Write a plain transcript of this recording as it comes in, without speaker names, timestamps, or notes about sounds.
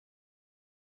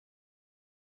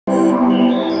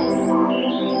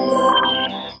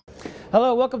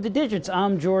Hello, welcome to Digits.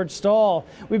 I'm George Stahl.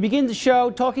 We begin the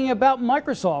show talking about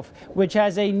Microsoft, which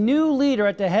has a new leader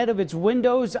at the head of its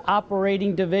Windows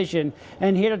operating division.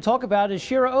 And here to talk about is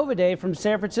Shira Ovide from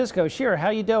San Francisco. Shira, how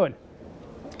you doing?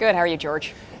 Good. How are you,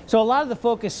 George? So a lot of the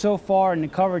focus so far in the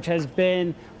coverage has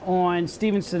been on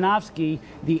Steve Sinofsky,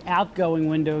 the outgoing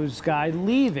Windows guy,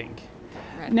 leaving.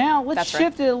 Right. Now let's That's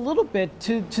shift it a little bit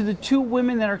to the two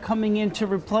women that are coming in to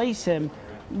replace him.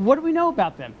 What do we know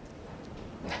about them?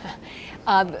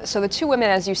 So the two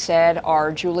women, as you said,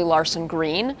 are Julie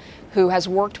Larson-Green, who has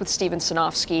worked with Steve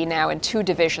Sinofsky now in two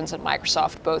divisions at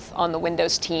Microsoft, both on the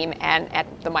Windows team and at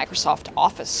the Microsoft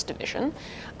Office division,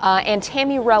 and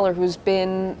Tami Reller, who's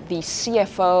been the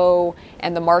CFO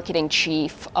and the marketing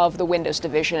chief of the Windows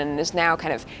division and is now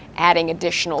kind of adding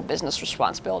additional business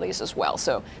responsibilities as well.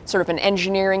 So sort of an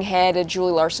engineering head at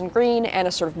Julie Larson-Green and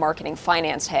a sort of marketing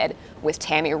finance head with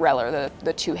Tami Reller,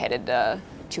 the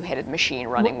two-headed machine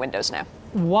running Windows now.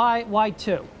 Why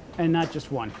two and not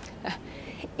just one?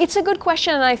 It's a good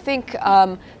question, and I think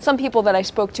some people that I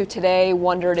spoke to today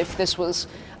wondered if this was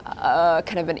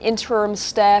kind of an interim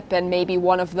step and maybe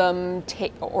one of them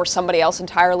or somebody else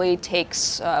entirely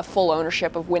takes full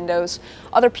ownership of Windows.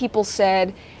 Other people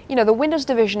said, you know, the Windows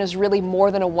division is really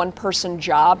more than a one-person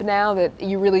job now, that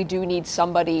you really do need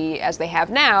somebody, as they have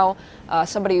now,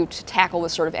 somebody to tackle the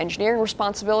sort of engineering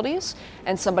responsibilities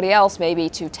and somebody else maybe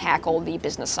to tackle the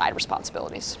business side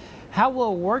responsibilities. How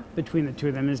will it work between the two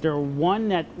of them? Is there one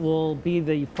that will be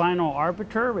the final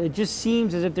arbiter? It just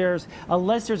seems as if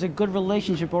unless there's a good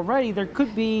relationship already, there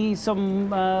could be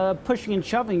some pushing and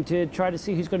shoving to try to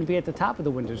see who's going to be at the top of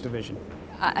the Windows division.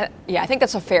 Yeah, I think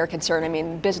that's a fair concern. I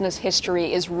mean, business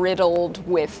history is riddled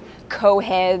with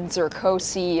co-heads or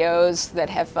co-CEOs that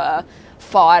have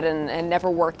fought and never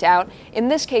worked out. In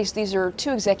this case, these are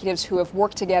two executives who have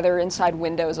worked together inside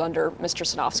Windows under Mr.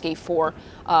 Sinofsky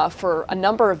for a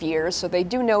number of years, so they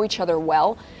do know each other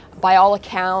well. By all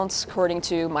accounts, according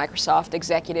to Microsoft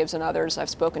executives and others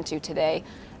I've spoken to today,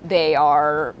 they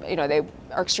are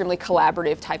extremely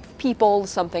collaborative type of people,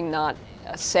 something not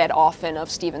said often of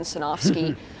Steve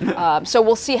Sinofsky. So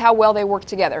we'll see how well they work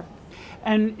together.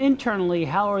 And internally,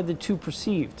 how are the two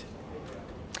perceived?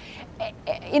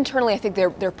 Internally, I think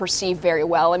they're perceived very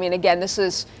well. I mean, again, this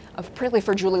is, particularly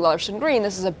for Julie Larson-Green,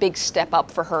 this is a big step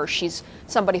up for her. She's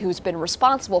somebody who's been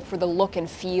responsible for the look and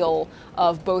feel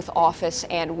of both Office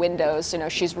and Windows. You know,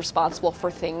 she's responsible for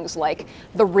things like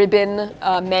the ribbon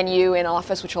menu in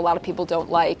Office, which a lot of people don't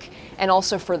like, and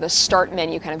also for the start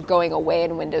menu kind of going away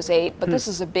in Windows 8. But this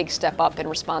is a big step up in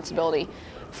responsibility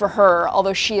for her,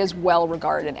 although she is well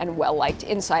regarded and well liked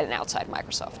inside and outside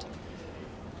Microsoft.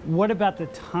 What about the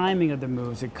timing of the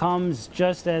moves? It comes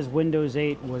just as Windows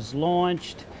 8 was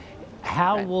launched.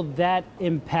 How will that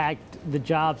impact the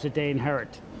jobs that they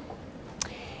inherit?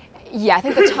 Yeah, I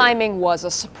think the timing was a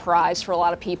surprise for a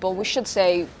lot of people. We should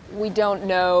say we don't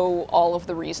know all of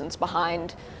the reasons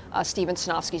behind Steve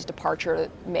Sinofsky's departure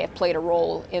that may have played a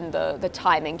role in the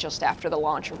timing just after the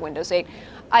launch of Windows 8.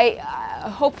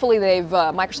 Hopefully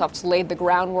Microsoft's laid the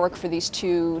groundwork for these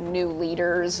two new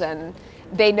leaders, and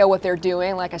they know what they're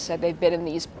doing. Like I said, they've been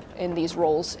in these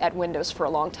roles at Windows for a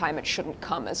long time. It shouldn't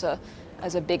come as a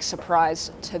big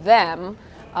surprise to them.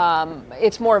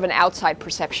 It's more of an outside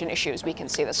perception issue, as we can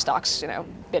see the stocks,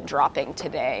 been dropping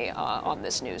today on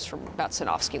this news from about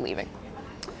Sinofsky leaving.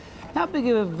 How big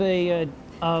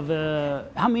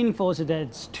how meaningful is it that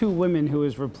it's two women who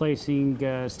is replacing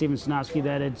Steve Sinofsky,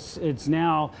 that it's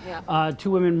now two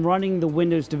women running the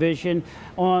Windows division?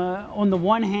 On the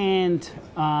one hand,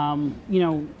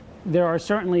 there are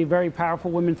certainly very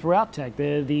powerful women throughout tech.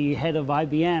 The head of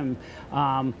IBM,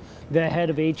 the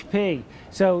head of HP.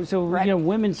 So right.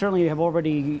 Women certainly have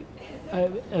already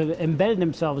embedded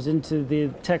themselves into the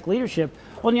tech leadership.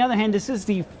 On the other hand, these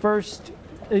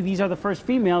are the first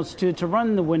females to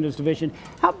run the Windows division.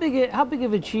 How big of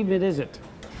an achievement is it?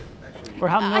 Or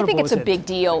how notable I think it's a big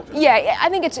deal. Yeah, I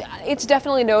think it's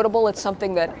definitely notable. It's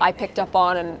something that I picked up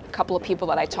on, and a couple of people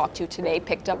that I talked to today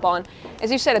picked up on.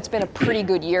 As you said, it's been a pretty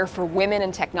good year for women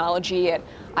in technology. At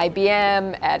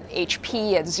IBM, at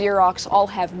HP, at Xerox, all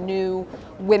have new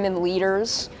women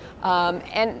leaders. And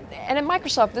at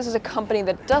Microsoft, this is a company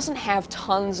that doesn't have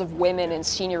tons of women in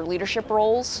senior leadership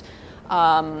roles.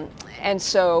 And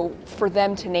so for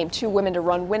them to name two women to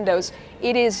run Windows,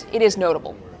 it is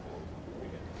notable.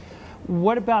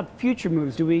 What about future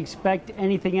moves? Do we expect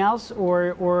anything else,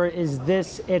 or is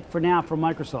this it for now for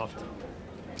Microsoft?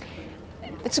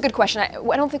 It's a good question.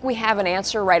 I don't think we have an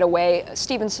answer right away.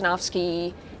 Steve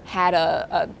Sinofsky had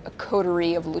a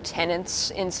coterie of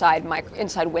lieutenants inside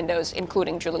Windows,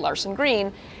 including Julie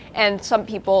Larson-Green, and some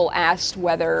people asked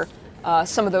whether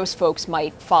some of those folks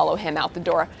might follow him out the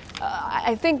door.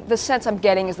 I think the sense I'm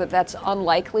getting is that that's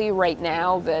unlikely right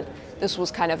now, that this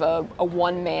was kind of a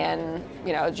one-man,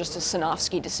 just a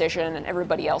Sinofsky decision, and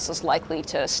everybody else is likely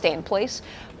to stay in place.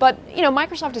 But,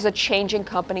 Microsoft is a changing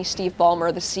company. Steve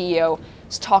Ballmer, the CEO,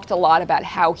 has talked a lot about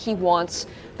how he wants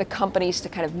the companies to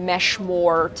kind of mesh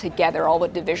more together. All the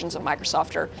divisions of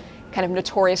Microsoft are kind of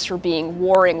notorious for being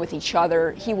warring with each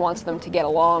other. He wants them to get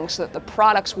along so that the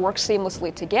products work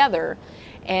seamlessly together.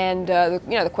 And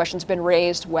the question's been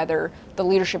raised whether the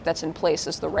leadership that's in place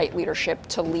is the right leadership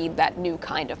to lead that new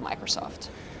kind of Microsoft.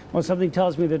 Well, something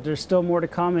tells me that there's still more to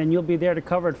come, and you'll be there to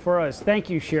cover it for us. Thank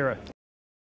you, Shira.